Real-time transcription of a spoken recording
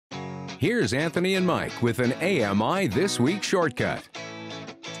Here's Anthony and Mike with an AMI This Week shortcut.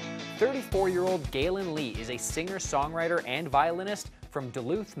 34-year-old Gaelynn Lea is a singer-songwriter and violinist from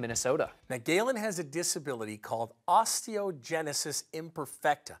Duluth, Minnesota. Now, Gaelynn has a disability called osteogenesis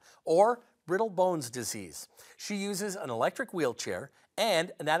imperfecta, or brittle bones disease. She uses an electric wheelchair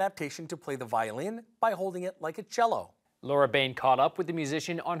and an adaptation to play the violin by holding it like a cello. Laura Bain caught up with the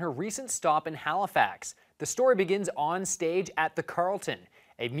musician on her recent stop in Halifax. The story begins on stage at the Carlton,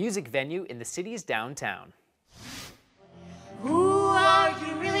 a music venue in the city's downtown. Who are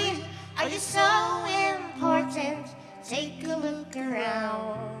you really? Are you so important? Take a look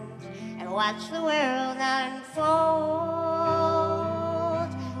around and watch the world unfold.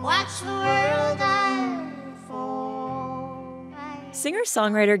 Watch the world unfold.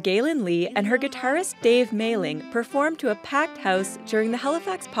 Singer-songwriter Gaelynn Lea and her guitarist Dave Mailing performed to a packed house during the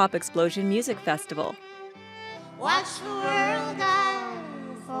Halifax Pop Explosion Music Festival. Watch the world unfold.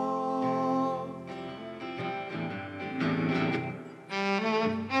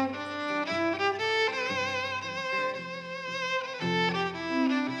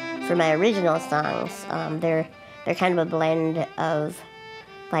 For my original songs, they're kind of a blend of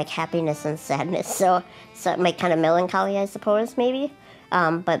like happiness and sadness, so like kind of melancholy, I suppose, maybe.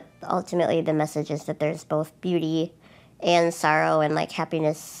 But ultimately, the message is that there's both beauty and sorrow and like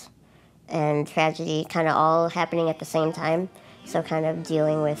happiness and tragedy, kind of all happening at the same time. So kind of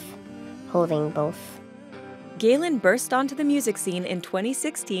dealing with holding both. Gaelynn burst onto the music scene in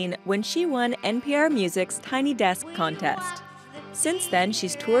 2016 when she won NPR Music's Tiny Desk contest. Since then,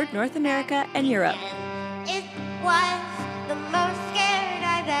 she's toured North America and Europe. It was the most scared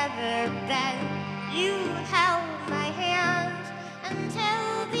I've ever been. You held my hand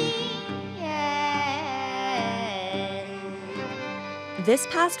until the end. This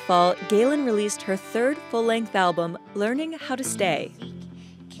past fall, Gaelynn released her third full-length album, Learning How to Stay.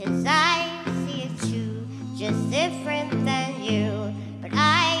 'Cause I see it too, just different than you, but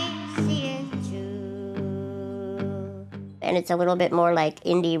I see it too. And it's a little bit more like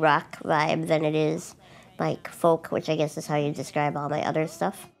indie rock vibe than it is like folk, which I guess is how you describe all my other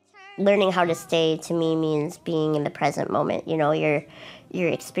stuff. Learning how to stay to me means being in the present moment. You know, you're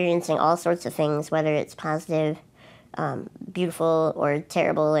experiencing all sorts of things, whether it's positive, beautiful, or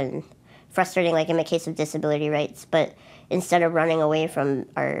terrible and frustrating, like in the case of disability rights. But instead of running away from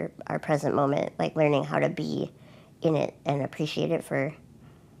our present moment, like learning how to be in it and appreciate it for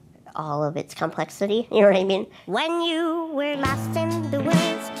all of its complexity, you know what I mean? When you were lost in the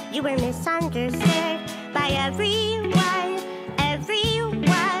woods, you were misunderstood by everyone,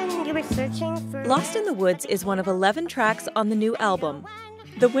 you were searching for... Lost in the Woods is one of 11 tracks on the new album.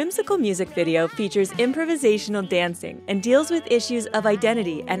 The whimsical music video features improvisational dancing and deals with issues of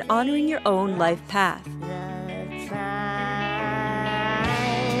identity and honoring your own life path.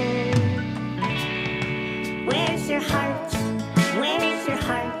 Where's your heart? Where is your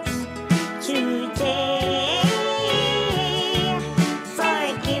heart today?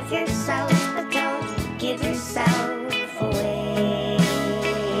 Forgive yourself, but don't give yourself away.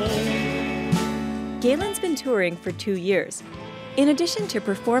 Gaelynn's been touring for 2 years. In addition to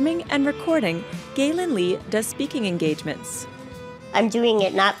performing and recording, Gaelynn Lea does speaking engagements. I'm doing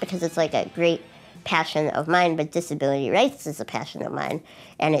it not because it's like a great passion of mine, but disability rights is a passion of mine,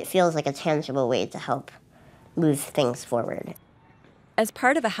 and it feels like a tangible way to help move things forward. As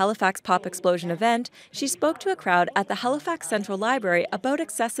part of a Halifax Pop Explosion event, she spoke to a crowd at the Halifax Central Library about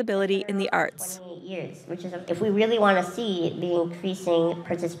accessibility in the arts. 28 years, which is, if we really want to see the increasing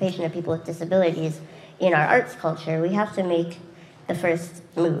participation of people with disabilities in our arts culture, we have to make the first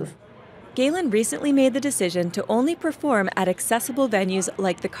move. Gaelynn recently made the decision to only perform at accessible venues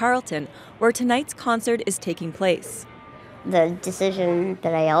like the Carlton, where tonight's concert is taking place. The decision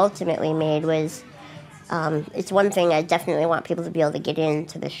that I ultimately made was, it's one thing, I definitely want people to be able to get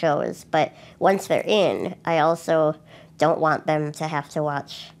into the shows, but once they're in, I also don't want them to have to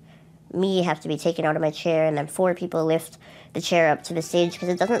watch me have to be taken out of my chair and then 4 people lift the chair up to the stage, because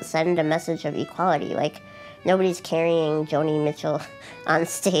it doesn't send a message of equality. Like, nobody's carrying Joni Mitchell on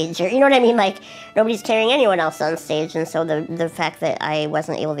stage, or, you know what I mean? Like, nobody's carrying anyone else on stage, and so the fact that I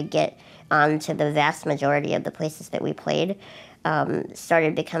wasn't able to get onto the vast majority of the places that we played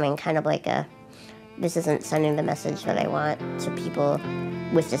started becoming kind of like a, this isn't sending the message that I want to people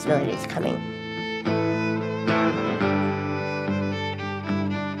with disabilities coming.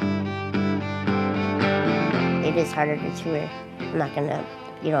 It is harder to tour. I'm not gonna,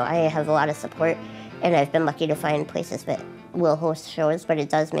 I have a lot of support, and I've been lucky to find places that will host shows, but it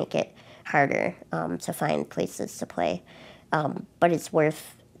does make it harder to find places to play. But it's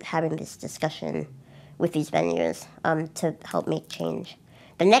worth having this discussion with these venues to help make change.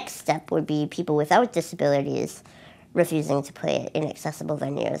 The next step would be people without disabilities refusing to play it in accessible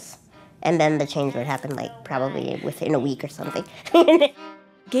venues. And then the change would happen like probably within a week or something.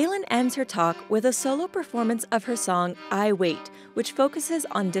 Gaelynn ends her talk with a solo performance of her song, I Wait, which focuses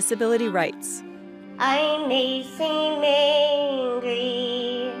on disability rights. I may seem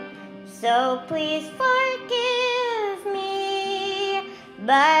angry, so please forgive me,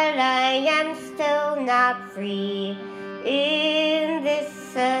 but I am still not free in this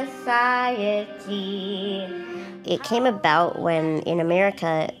society. It came about when in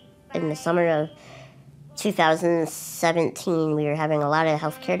America, in the summer of 2017, we were having a lot of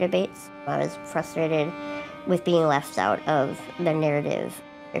healthcare debates. I was frustrated with being left out of the narrative.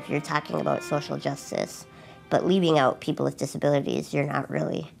 If you're talking about social justice, but leaving out people with disabilities, you're not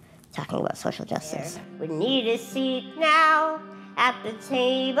really talking about social justice. We need a seat now at the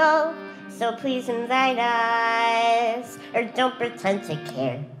table, so please invite us, or don't pretend to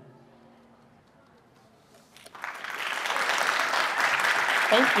care.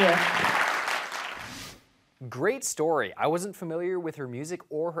 Thank you. Great story. I wasn't familiar with her music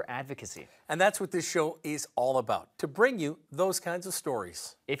or her advocacy. And that's what this show is all about, to bring you those kinds of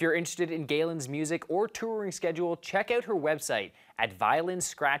stories. If you're interested in Gaelynn's music or touring schedule, check out her website at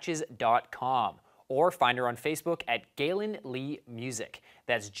violinscratches.com or find her on Facebook at Gaelynn Lea Music.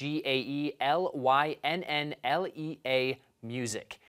 That's Gaelynnlea Music.